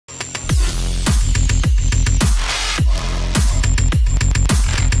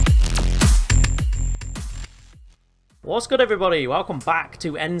What's good, everybody? Welcome back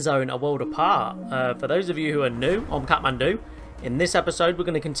to Endzone, A World Apart. For those of you who are new, I'm Catmandu. In this episode, we're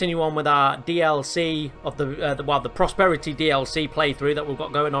going to continue on with our DLC of the Prosperity DLC playthrough that we've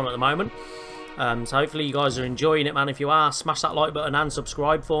got going on at the moment. So hopefully you guys are enjoying it, man. If you are, smash that like button and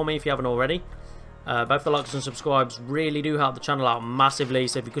subscribe for me if you haven't already. Both the likes and subscribes really do help the channel out massively,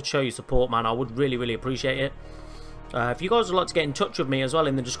 so if you could show your support, man, I would really appreciate it. If you guys would like to get in touch with me as well,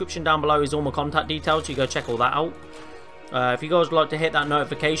 in the description down below is all my contact details, so you go check all that out. If you guys would like to hit that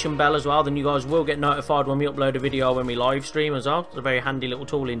notification bell as well, then you guys will get notified when we upload a video, when we live stream as well. It's a very handy little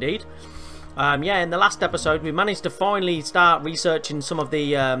tool indeed. Yeah, in the last episode we managed to finally start researching some of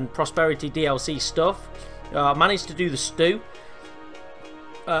the Prosperity DLC stuff. I managed to do the stew.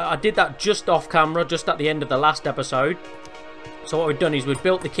 I did that just off camera, just at the end of the last episode. So what we've done is we've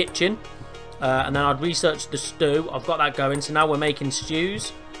built the kitchen, and then I'd researched the stew. I've got that going, so now we're making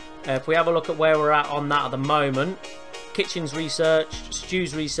stews. If we have a look at where we're at on that at the moment, kitchen's researched,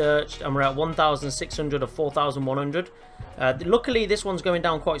 stews researched, and we're at 1,600 of 4,100. Luckily this one's going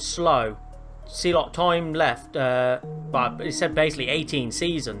down quite slow. See a lot of time left, but it said basically 18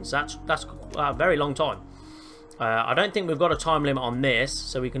 seasons. That's a very long time. I don't think we've got a time limit on this,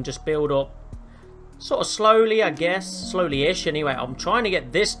 so we can just build up sort of slowly, I guess. Slowly-ish anyway. I'm trying to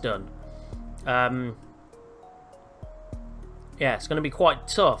get this done. Yeah, it's going to be quite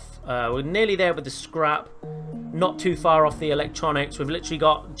tough. We're nearly there with the scrap. Not too far off the electronics. We've literally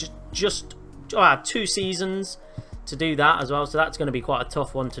got just 2 seasons to do that as well, so that's going to be quite a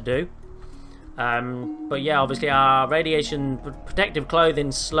tough one to do. But yeah, obviously our radiation protective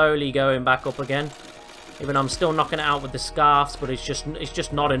clothing's slowly going back up again. Even though I'm still knocking it out with the scarves, but it's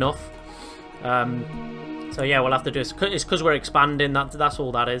just not enough. So yeah, we'll have to do it. It's because we're expanding. That's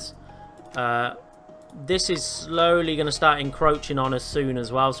all that is. This is slowly going to start encroaching on us soon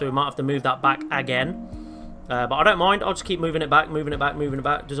as well, so we might have to move that back again. But I don't mind. I'll just keep moving it back, moving it back, moving it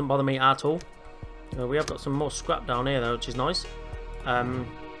back. Doesn't bother me at all. We have got some more scrap down here though, which is nice.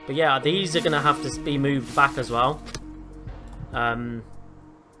 But yeah, these are going to have to be moved back as well.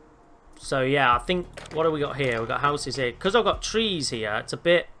 So yeah, I think, what have we got here? We've got houses here. Because I've got trees here, it's a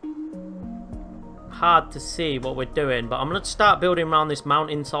bit hard to see what we're doing. But I'm going to start building around this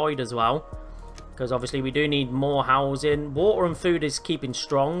mountainside as well. Because obviously we do need more housing. Water and food is keeping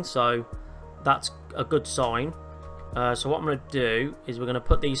strong, so that's a good sign. So what I'm going to do is we're going to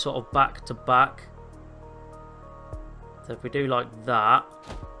put these sort of back to back. So if we do like that,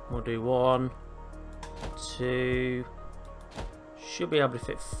 we'll do 1, 2... should be able to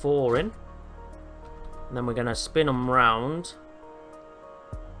fit 4 in. And then we're going to spin them round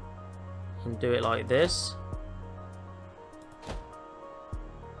and do it like this.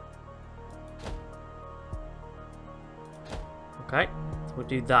 Okay, we'll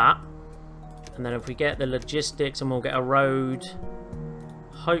do that. And then if we get the logistics, and we'll get a road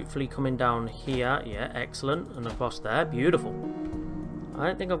hopefully coming down here. Yeah, excellent. And across there. Beautiful. I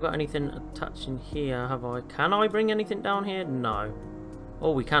don't think I've got anything attached in here, have I? Can I bring anything down here? No.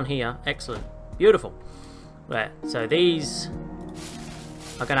 Oh, we can here. Excellent. Beautiful. Right, so these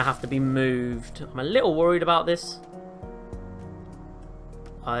are going to have to be moved. I'm a little worried about this.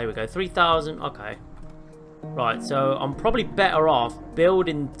 Oh, there we go. 3,000. Okay. Right, so I'm probably better off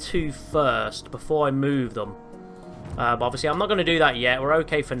building 2 first before I move them. But obviously I'm not going to do that yet. We're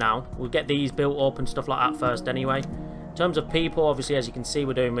okay for now. We'll get these built up and stuff like that first anyway. In terms of people, obviously, as you can see,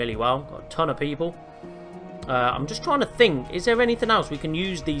 we're doing really well. Got a ton of people. I'm just trying to think, is there anything else we can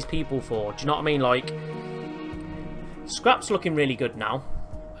use these people for? Do you know what I mean? Like, scrap's looking really good now.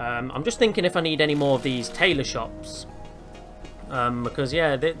 I'm just thinking if I need any more of these tailor shops. Because,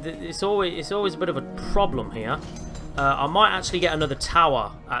 yeah, it's always a bit of a problem here. I might actually get another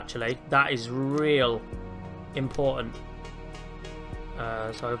tower, actually. That is real important.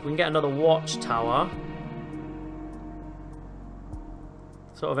 So if we can get another watchtower,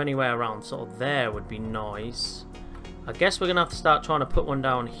 sort of anywhere around, sort of there would be nice. I guess we're going to have to start trying to put one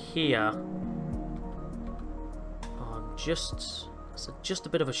down here. Oh, it's just a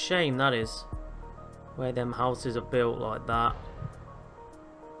bit of a shame, that is. Where them houses are built like that.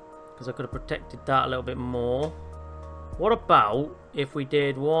 Because I could have protected that a little bit more. What about if we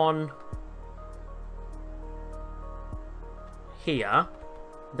did one here? I'm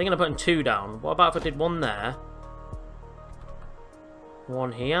thinking of putting 2 down. What about if I did 1 there?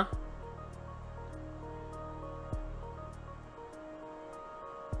 1 here.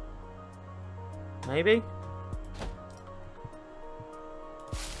 Maybe.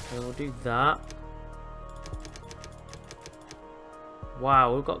 And we'll do that.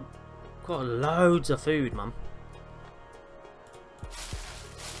 Wow, we've got loads of food, man.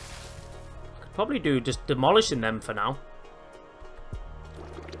 Probably do just demolishing them for now.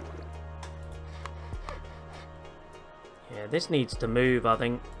 Yeah, this needs to move, I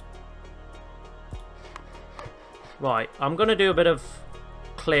think. Right, I'm going to do a bit of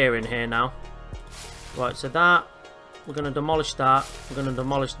clearing here now. Right, so that, we're going to demolish that, we're going to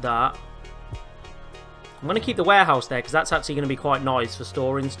demolish that. I'm going to keep the warehouse there because that's actually going to be quite nice for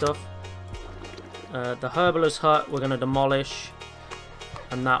storing stuff. The herbalist's hut we're going to demolish,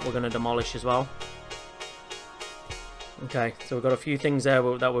 and that we're going to demolish as well. Okay, so we've got a few things there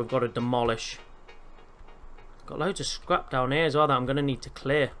that we've got to demolish. Got loads of scrap down here as well that I'm going to need to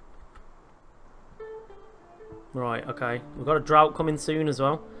clear. Right, okay. We've got a drought coming soon as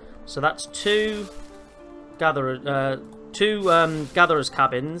well. So that's two gatherer's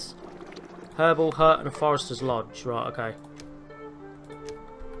cabins, herbal hut, and a forester's lodge. Right, okay.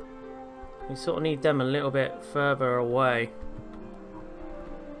 We sort of need them a little bit further away.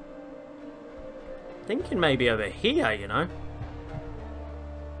 Thinking maybe over here, you know.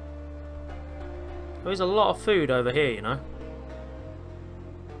 There's a lot of food over here, you know.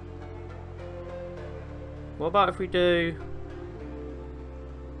 What about if we do...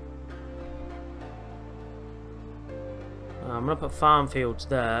 I'm going to put farm fields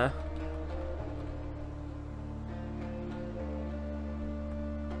there.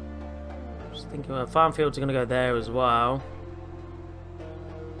 Just thinking, well, farm fields are going to go there as well.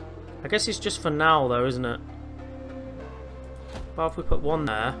 I guess it's just for now though, isn't it? But if we put one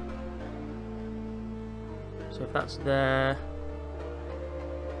there. So if that's there...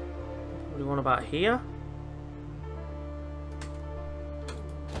 What do we want about here?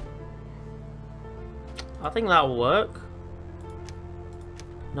 I think that will work.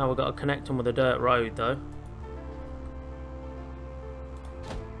 Now we've got to connect them with a dirt road though.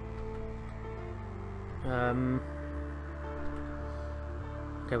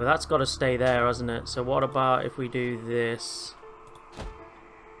 Okay, but that's got to stay there, hasn't it? So what about if we do this?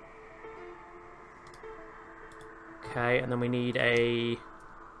 Okay, and then we need a...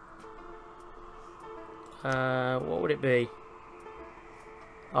 what would it be?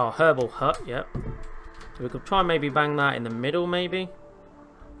 Oh, herbal hut, yep. So we could try and maybe bang that in the middle, maybe?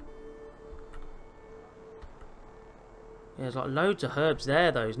 Yeah, there's like loads of herbs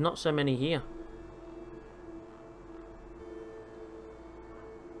there, though. There's not so many here.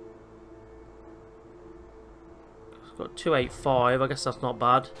 It's got 285. I guess that's not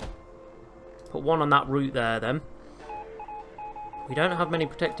bad. Put one on that route there, then. We don't have many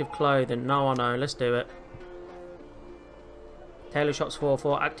protective clothing. No, I know. Let's do it. Tailor shops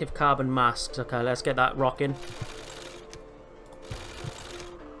 4 active carbon masks. Okay, let's get that rocking.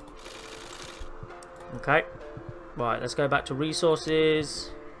 Okay. Right, let's go back to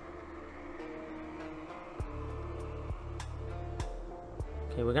resources.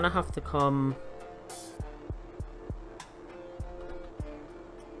 Okay, we're gonna have to come...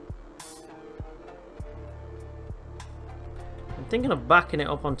 I'm thinking of backing it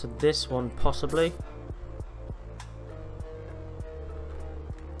up onto this one, possibly.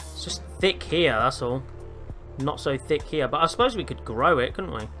 It's just thick here, that's all. Not so thick here, but I suppose we could grow it,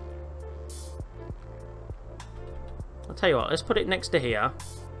 couldn't we? I'll tell you what, let's put it next to here.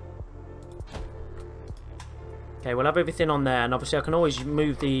 Okay, we'll have everything on there, and obviously I can always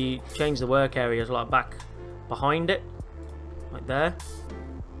change the work areas like back behind it. Like there.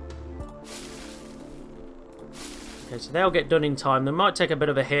 Okay, so they'll get done in time. They might take a bit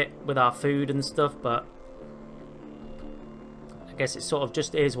of a hit with our food and stuff, but I guess it sort of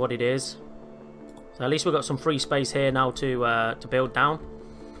just is what it is. So at least we've got some free space here now to build down.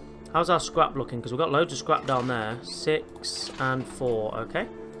 How's our scrap looking? Because we've got loads of scrap down there. 6 and 4, okay.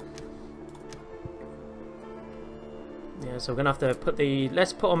 Yeah, so we're going to have to put the...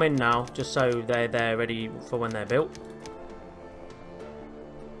 Let's put them in now, just so they're ready for when they're built.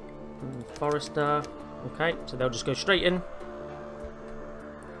 Forester. Okay, so they'll just go straight in.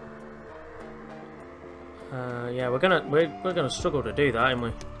 Yeah, we're gonna struggle to do that, aren't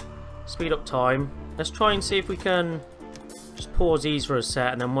we? Speed up time. Let's try and see if we can just pause these for a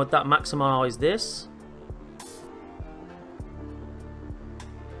set, and then would that maximise this?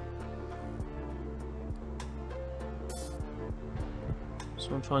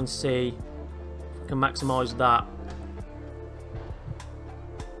 So I'm trying to see if we can maximise that.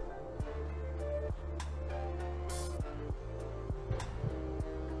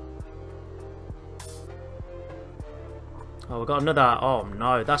 Oh, we've got another... Oh,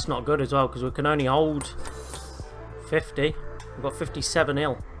 no, that's not good as well, because we can only hold 50. We've got 57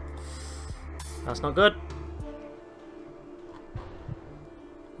 ill. That's not good.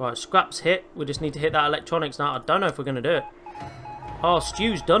 Right, scrap's hit. We just need to hit that electronics now. I don't know if we're going to do it. Oh,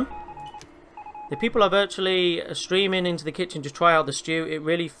 stew's done. The people are virtually streaming into the kitchen to try out the stew. It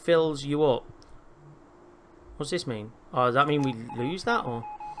really fills you up. What's this mean? Oh, does that mean we lose that? Or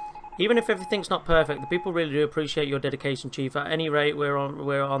even if everything's not perfect, the people really do appreciate your dedication, Chief. At any rate, we're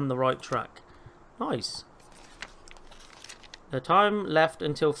on the right track. Nice. The time left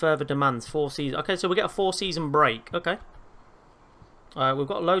until further demands. 4 seasons. Okay, so we get a 4-season break. Okay. We've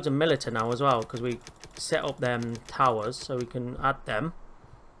got loads of military now as well because we set up them towers, so we can add them.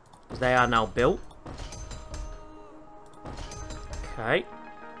 They are now built. Okay.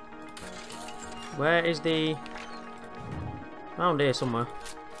 Where is the... Around here somewhere.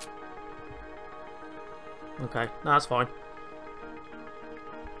 Okay, no, that's fine.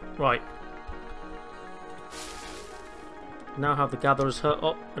 Right. Now have the gatherer's hut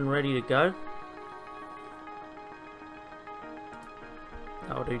up and ready to go.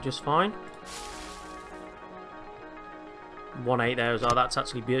 That'll do just fine. 1.8 there as well. That's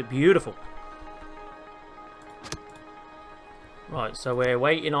actually beautiful. Right, so we're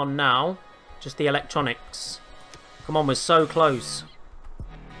waiting on now just the electronics. Come on, we're so close.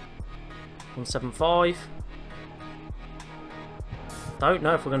 175. Don't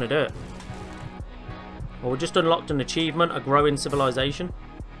know if we're going to do it. Well, we just unlocked an achievement, a growing civilization.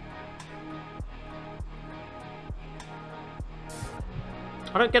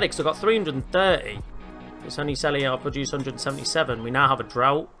 I don't get it because I've got 330. It's only selling I'll produce 177. We now have a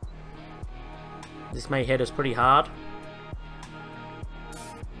drought. This may hit us pretty hard.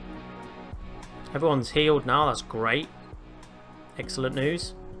 Everyone's healed now, that's great. Excellent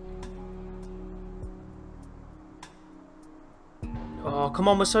news. Oh, come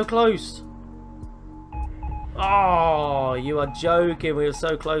on, we're so close. Oh, you are joking. We were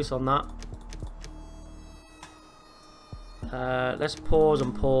so close on that. Let's pause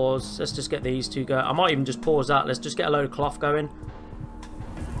and pause. Let's just get these two going. I might even just pause that. Let's just get a load of cloth going.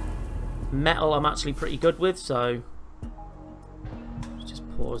 Metal I'm actually pretty good with, so let's just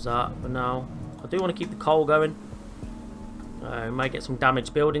pause that for now. I do want to keep the coal going. We might get some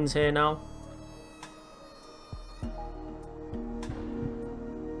damaged buildings here now.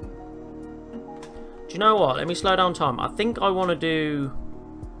 Do you know what? Let me slow down time. I think I want to do...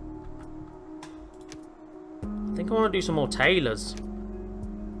 I think I want to do some more tailors.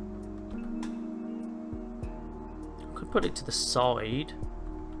 I could put it to the side.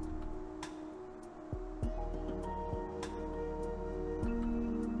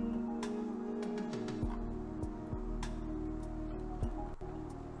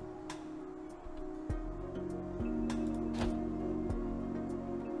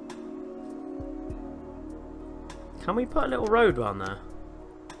 Can we put a little road around there?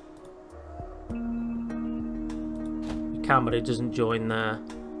 You can, but it doesn't join there.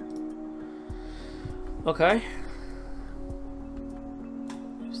 Okay.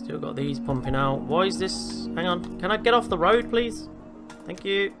 Still got these pumping out. Why is this? Hang on. Can I get off the road, please? Thank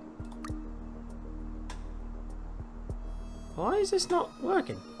you. Why is this not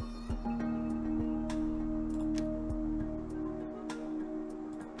working?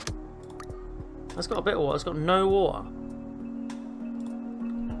 That's got a bit of water. It's got no water.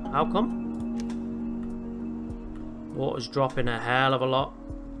 How come? Water's dropping a hell of a lot.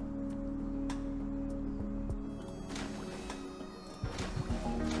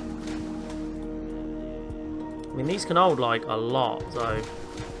 I mean, these can hold like a lot, so.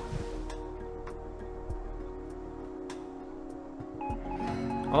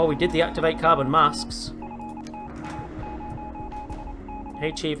 Oh, we did deactivate carbon masks.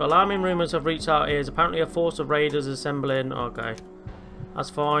 Hey Chief, alarming rumours have reached our ears. Apparently a force of raiders assembling. Okay,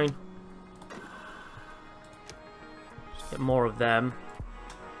 that's fine. Just get more of them.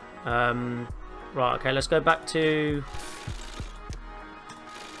 Right, okay, let's go back to...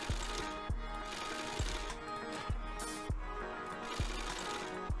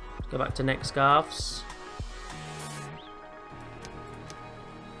 Let's go back to neck scarves.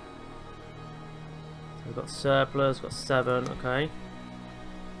 So we've got surplus, got 7, okay.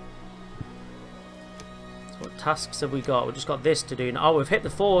 What tasks have we got? We've just got this to do. Oh, we've hit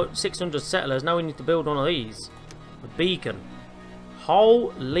the 600 settlers. Now we need to build one of these. A beacon.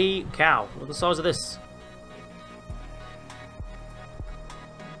 Holy cow. What's the size of this?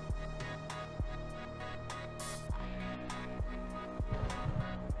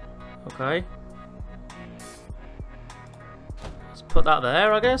 Okay. Let's put that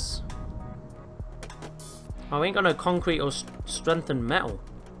there, I guess. Oh, we ain't got no concrete or strengthened metal.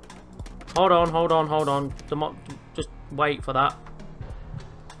 Hold on, hold on, hold on. Just wait for that.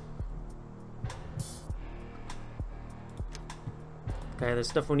 Okay, there's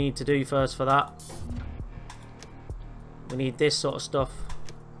stuff we need to do first for that. We need this sort of stuff.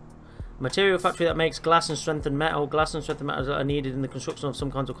 Material factory that makes glass and strengthened metal. Glass and strengthened metals are needed in the construction of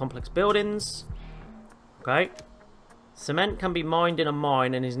some kinds of complex buildings. Okay. Cement can be mined in a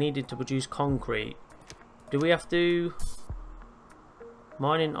mine and is needed to produce concrete. Do we have to...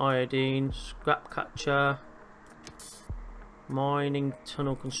 Mining iodine, scrap catcher, mining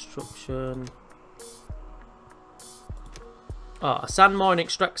tunnel construction. A sand mine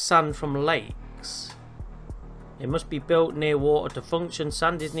extracts sand from lakes. It must be built near water to function.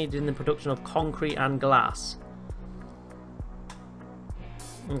 Sand is needed in the production of concrete and glass.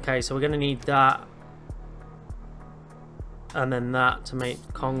 Okay, so we're going to need that. And then that to make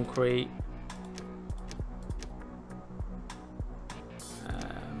concrete.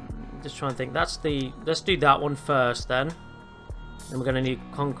 Just trying to think. That's the... Let's do that one first then. Then we're going to need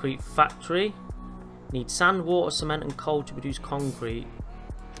concrete factory. Need sand, water, cement and coal to produce concrete.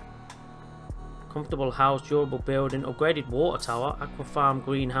 Comfortable house, durable building, upgraded water tower, aqua farm,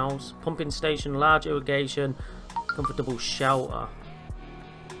 greenhouse, pumping station, large irrigation, comfortable shelter.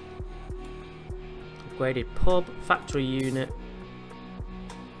 Upgraded pub, factory unit.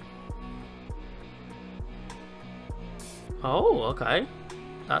 Oh, okay.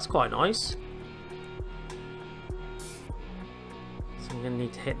 That's quite nice. So I'm going to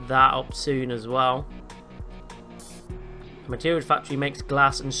need to hit that up soon as well. The material factory makes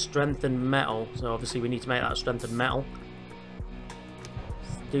glass and strengthened metal. So obviously we need to make that strengthened metal.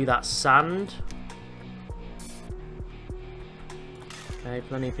 Let's do that sand. Okay,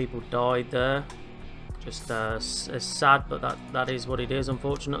 plenty of people died there. Just it's sad, but that is what it is,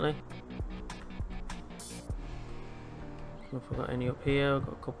 unfortunately. I don't know if I've got any up here. I've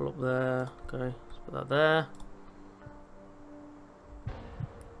got a couple up there. Okay, let's put that there.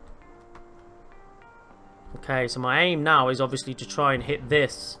 Okay, so my aim now is obviously to try and hit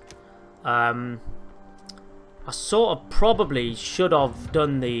this. I sort of probably should have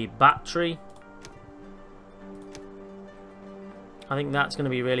done the battery. I think that's going to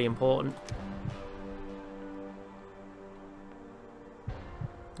be really important.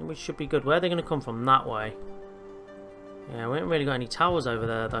 I think we should be good. Where are they going to come from? That way. Yeah, we haven't really got any towers over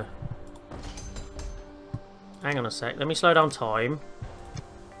there, though. Hang on a sec. Let me slow down time.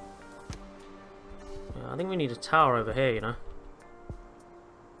 Yeah, I think we need a tower over here, you know.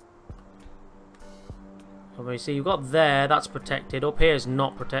 Obviously, you've got there. That's protected. Up here is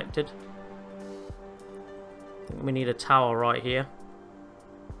not protected. I think we need a tower right here.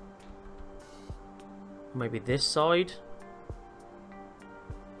 Maybe this side.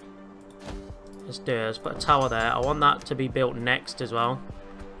 Let's do it. Let's put a tower there. I want that to be built next as well.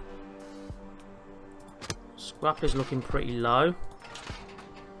 Scrap is looking pretty low.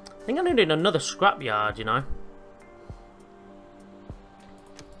 I think I need another scrap yard, you know.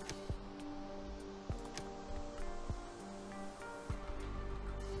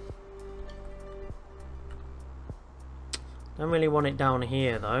 Don't really want it down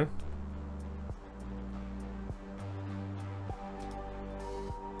here though.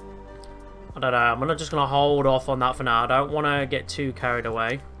 I don't know, I'm just going to hold off on that for now. I don't want to get too carried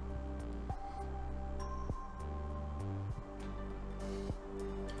away.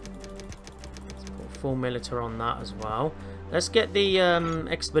 Let's put full military on that as well. Let's get the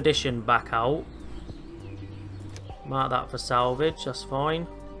expedition back out. Mark that for salvage, that's fine.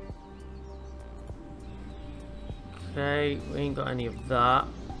 Okay, we ain't got any of that.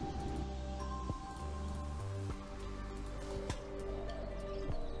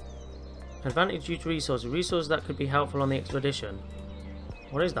 Advantage due to resources. Resources that could be helpful on the expedition.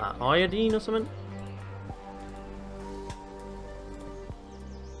 What is that? Iodine or something?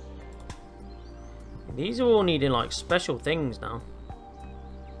 These are all needing like special things now.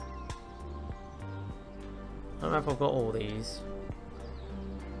 I don't know if I've got all these.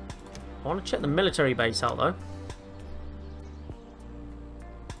 I want to check the military base out though.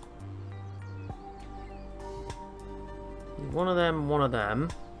 One of them, one of them.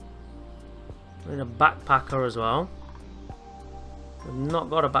 I need a backpacker as well. We've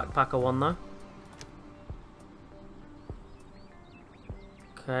not got a backpacker one though.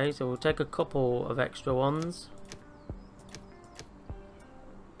 Okay, so we'll take a couple of extra ones.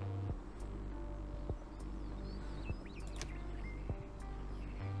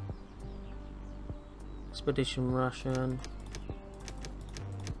 Expedition ration.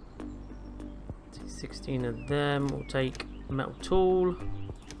 16 of them. We'll take a metal tool.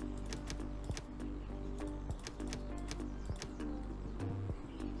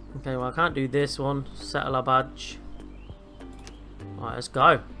 Okay, well I can't do this one. Settle our badge. Alright, let's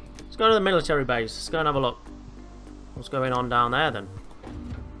go. Let's go to the military base. Let's go and have a look. What's going on down there then?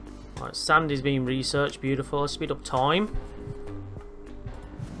 Alright, sand is being researched. Beautiful. Let's speed up time.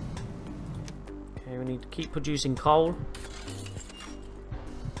 need to keep producing coal.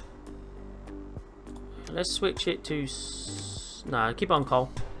 Let's switch it to... No, keep on coal.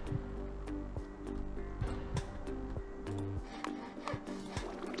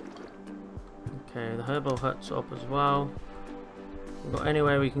 Okay, the herbal hut's up as well. We've got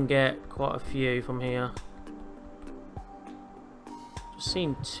anywhere we can get quite a few from here. Just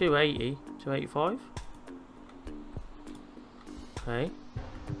seen 280, 285. Okay.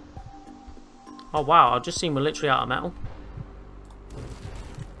 Oh wow, I've just seen we're literally out of metal.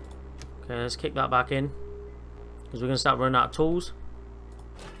 Okay, let's kick that back in. Because we're going to start running out of tools.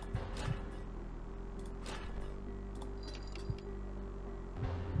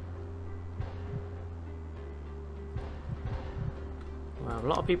 Wow, a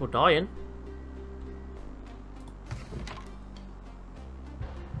lot of people dying.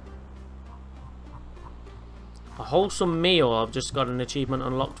 A wholesome meal I've just got an achievement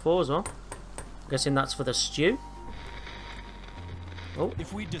unlocked for as well. Guessing that's for the stew. Oh.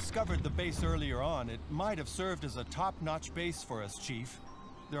 If we discovered the base earlier on, it might have served as a top-notch base for us, Chief.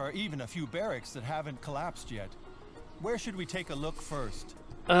 There are even a few barracks that haven't collapsed yet. Where should we take a look first?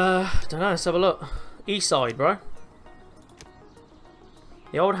 Don't know, let's have a look. East side, bro.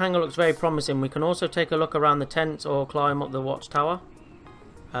 The old hangar looks very promising. We can also take a look around the tents or climb up the watchtower.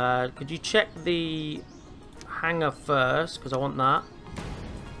 Could you check the hangar first? Because I want that.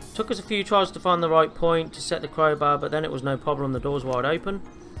 Took us a few tries to find the right point to set the crowbar, but then it was no problem. The door's wide open.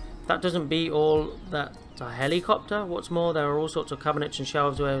 That doesn't beat all. That's a helicopter. What's more, there are all sorts of cabinets and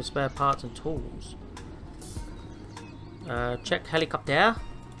shelves with spare parts and tools. Check helicopter.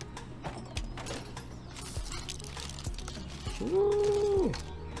 Ooh.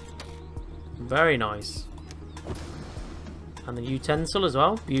 Very nice. And the utensil as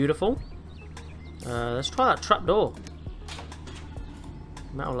well. Beautiful. Let's try that trapdoor.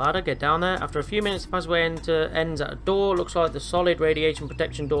 Metal ladder, get down there. After a few minutes, the passageway ends at a door. Looks like the solid radiation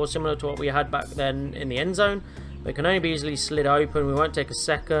protection door, similar to what we had back then in the Endzone. But it can only be easily slid open. We won't take a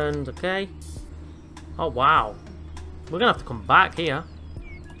second. Okay. Oh, wow. We're going to have to come back here.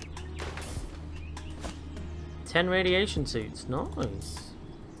 10 radiation suits. Nice.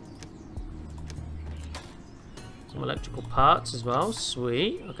 Some electrical parts as well.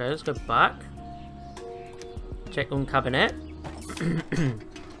 Sweet. Okay, let's go back. Check on cabinet.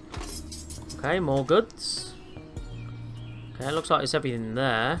 Okay, more goods. Okay, looks like there's everything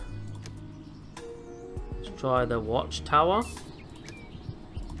there. Let's try the watchtower.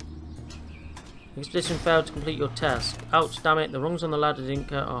 Expedition failed to complete your task. Ouch, damn it, the rungs on the ladder didn't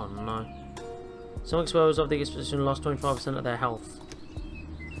go. Oh no. Some explorers of the expedition lost 25% of their health.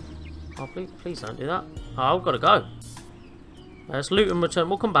 Oh, please don't do that. Oh, I've got to go. Let's loot and return.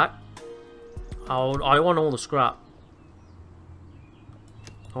 We'll come back. Oh, I want all the scrap.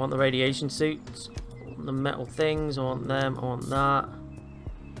 I want the radiation suits, I want the metal things, I want them, I want that.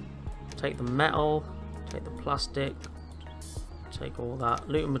 Take the metal, take the plastic, take all that.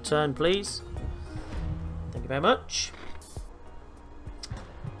 Loot and return, please. Thank you very much.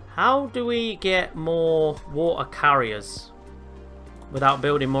 How do we get more water carriers without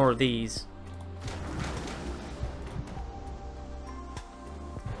building more of these?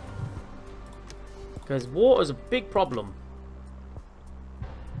 Because water is a big problem.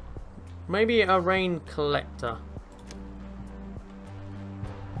 Maybe a rain collector.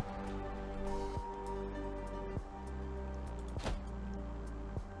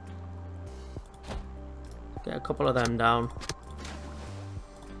 Get a couple of them down.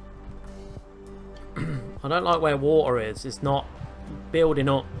 I don't like where water is. It's not building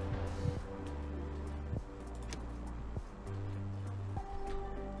up.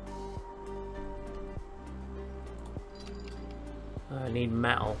 I need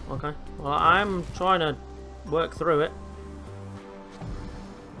metal. Okay. Well, I'm trying to work through it.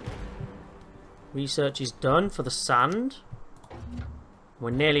 Research is done for the sand. We're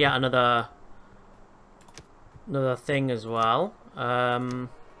nearly at another thing as well. They're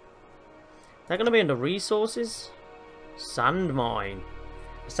going to be under resources. Sand mine.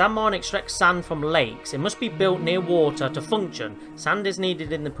 A sand mine extracts sand from lakes. It must be built near water to function. Sand is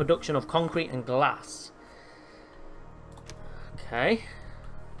needed in the production of concrete and glass. Okay.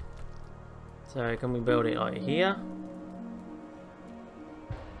 So can we build it like here?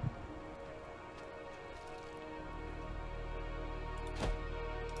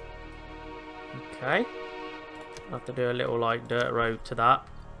 Okay. I'll have to do a little like dirt road to that.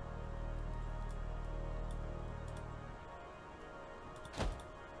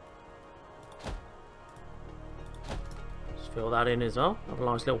 Just fill that in as well. Have a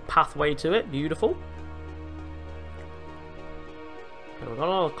nice little pathway to it. Beautiful. Okay, we've got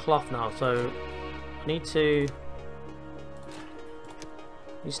a lot of cloth now, so I need to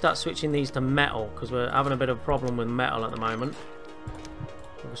start switching these to metal, because we're having a bit of a problem with metal at the moment.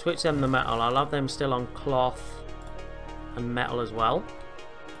 If we switch them to metal, I'll have them still on cloth and metal as well.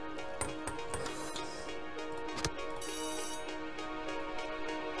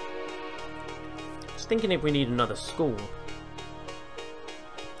 Just thinking if we need another school.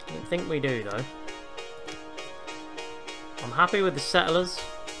 I don't think we do though. I'm happy with the settlers.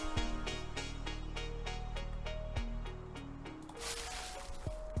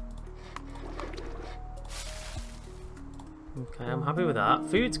 Okay, I'm happy with that.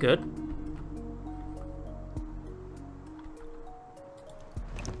 Food's good.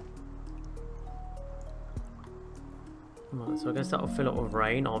 Right, so I guess that'll fill up with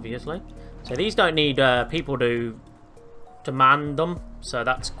rain, obviously. So these don't need people to man them, so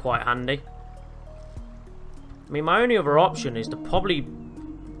that's quite handy. I mean, my only other option is to probably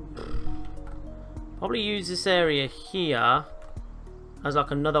use this area here as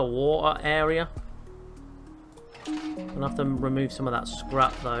like another water area. I'll have to remove some of that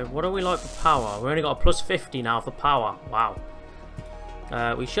scrap though. What do we like for power? We only got a plus 50 now for power. Wow.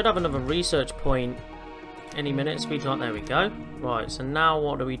 We should have another research point any minute. Speed on. There we go. Right, so now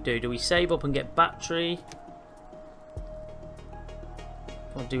what do? Do we save up and get battery?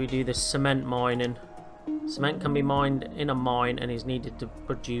 Or do we do the cement mining? Cement can be mined in a mine and is needed to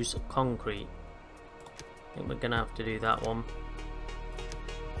produce concrete. I think we're going to have to do that one.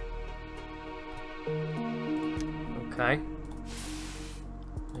 Okay.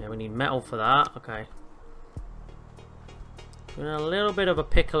 Yeah, we need metal for that. Okay. We're in a little bit of a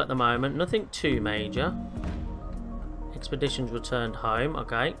pickle at the moment. Nothing too major. Expeditions returned home.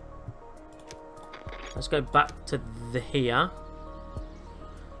 Okay. Let's go back to here.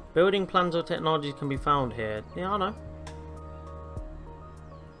 Building plans or technologies can be found here. Yeah, I know.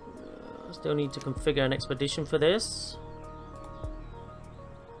 I still need to configure an expedition for this.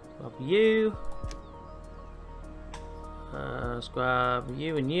 Grab you. Let's grab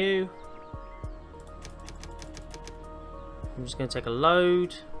you and you. I'm just going to take a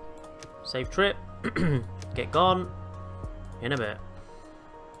load. Safe trip. Get gone. In a bit.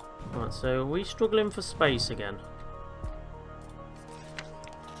 Right, so are we struggling for space again?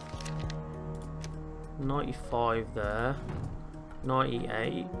 95 there.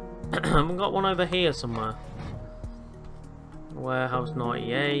 98. We've got one over here somewhere. Warehouse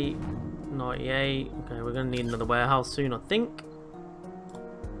 98. 98. Okay, we're going to need another warehouse soon, I think.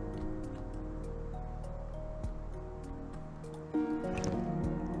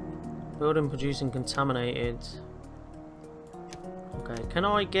 Building producing contaminated. Okay, can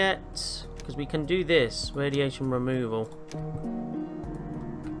I get... because we can do this. Radiation removal.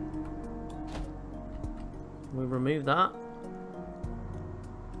 We remove that.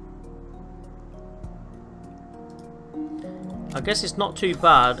 I guess it's not too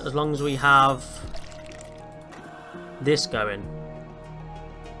bad as long as we have this going.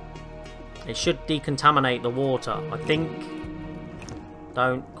 It should decontaminate the water, I think.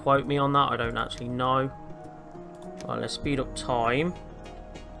 Don't quote me on that, I don't actually know. Right, let's speed up time.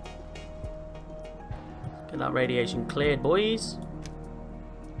 Get that radiation cleared, boys.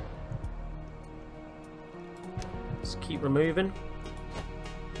 Let's keep removing.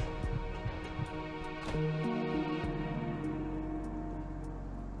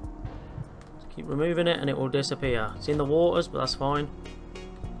 Keep removing it and it will disappear. It's in the waters, but that's fine.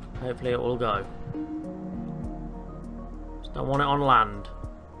 Hopefully it will go. Just don't want it on land.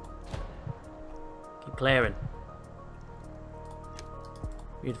 Keep clearing.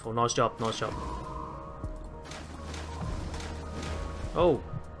 Beautiful. Nice job. Nice job. Oh.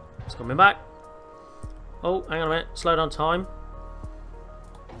 It's coming back. Oh, hang on a minute. Slow down time.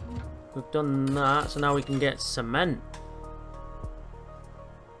 We've done that, so now we can get cement.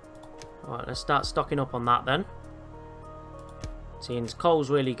 Right, let's start stocking up on that then. Seeing coal's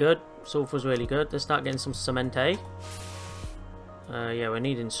really good, sulfur's really good. Let's start getting some cement, eh? Yeah, we're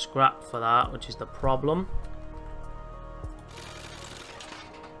needing scrap for that, which is the problem.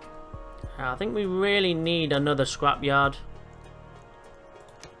 I think we really need another scrapyard.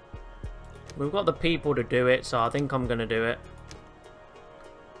 We've got the people to do it, so I think I'm going to do it.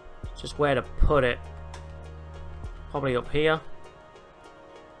 Just where to put it. Probably up here.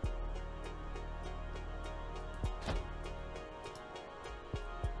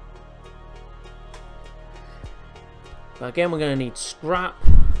 But again, we're going to need scrap,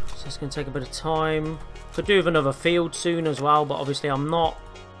 so it's going to take a bit of time. Could do with another field soon as well, but obviously I'm not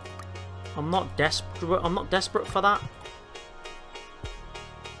desperate. I'm not desperate for that.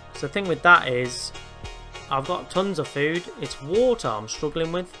 So the thing with that is, I've got tons of food. It's water I'm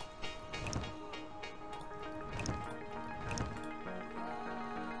struggling with.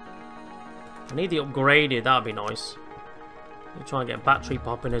 I need the upgraded, that'd be nice. We'll try and get battery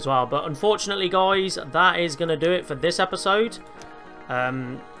popping as well. But unfortunately, guys, that is going to do it for this episode.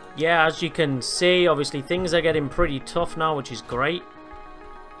 Yeah, as you can see, obviously things are getting pretty tough now, which is great.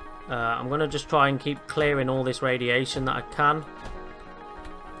 I'm going to just try and keep clearing all this radiation that I can,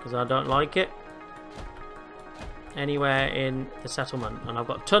 because I don't like it anywhere in the settlement. And I've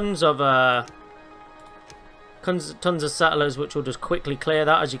got tons of settlers, which will just quickly clear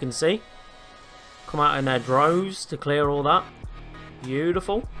that, as you can see. Come out in their droves to clear all that.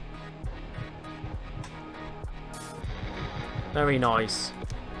 Beautiful. Very nice.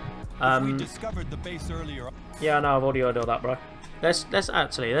 We discovered the base earlier. Yeah, no, I've already heard all that, bro. Let's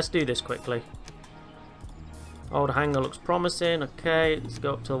do this quickly. Old hangar looks promising. Okay, let's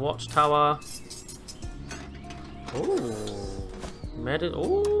go up to the watchtower. Ooh,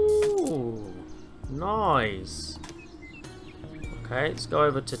 ooh, nice. Okay, let's go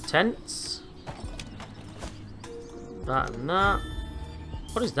over to tents. That and that.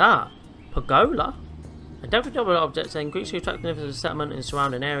 What is that? Pergola? A definite double object saying increase your attractiveness of the settlement in the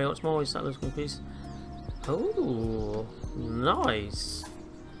surrounding area. What's more, settlers can increase. Oh, nice.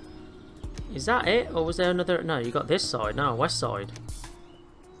 Is that it, or was there another? No, you got this side now, west side.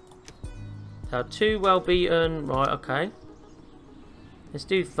 There are 2 well beaten. Right, okay. Let's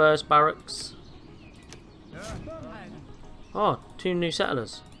do first barracks. Oh, 2 new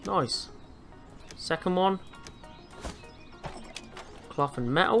settlers. Nice. Second one. Cloth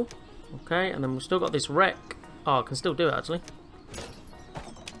and metal. Okay, and then we've still got this wreck. Oh, I can still do it actually.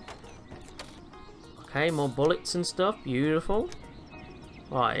 Okay, more bullets and stuff. Beautiful.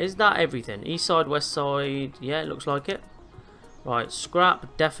 Right, is that everything? East side, west side. Yeah, it looks like it. Right,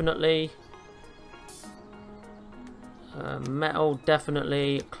 scrap, definitely. Metal,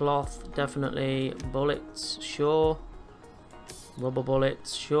 definitely. Cloth, definitely. Bullets, sure. Rubber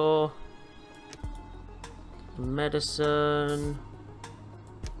bullets, sure. Medicine.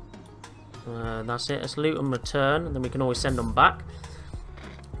 That's it. Let's loot and return, and then we can always send them back.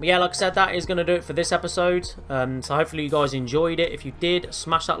 But yeah, like I said, that is going to do it for this episode. So hopefully you guys enjoyed it. If you did,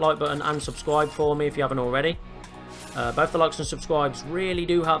 smash that like button and subscribe for me if you haven't already. Both the likes and subscribes really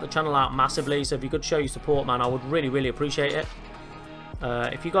do help the channel out massively. So if you could show your support, man, I would really appreciate it.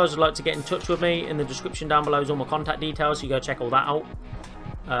 If you guys would like to get in touch with me, in the description down below is all my contact details, so you go check all that out.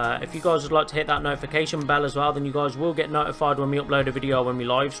 If you guys would like to hit that notification bell as well, then you guys will get notified when we upload a video, when we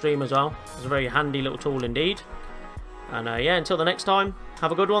live stream as well. It's a very handy little tool indeed. And yeah, until the next time,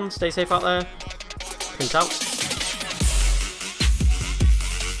 have a good one, stay safe out there, peace out.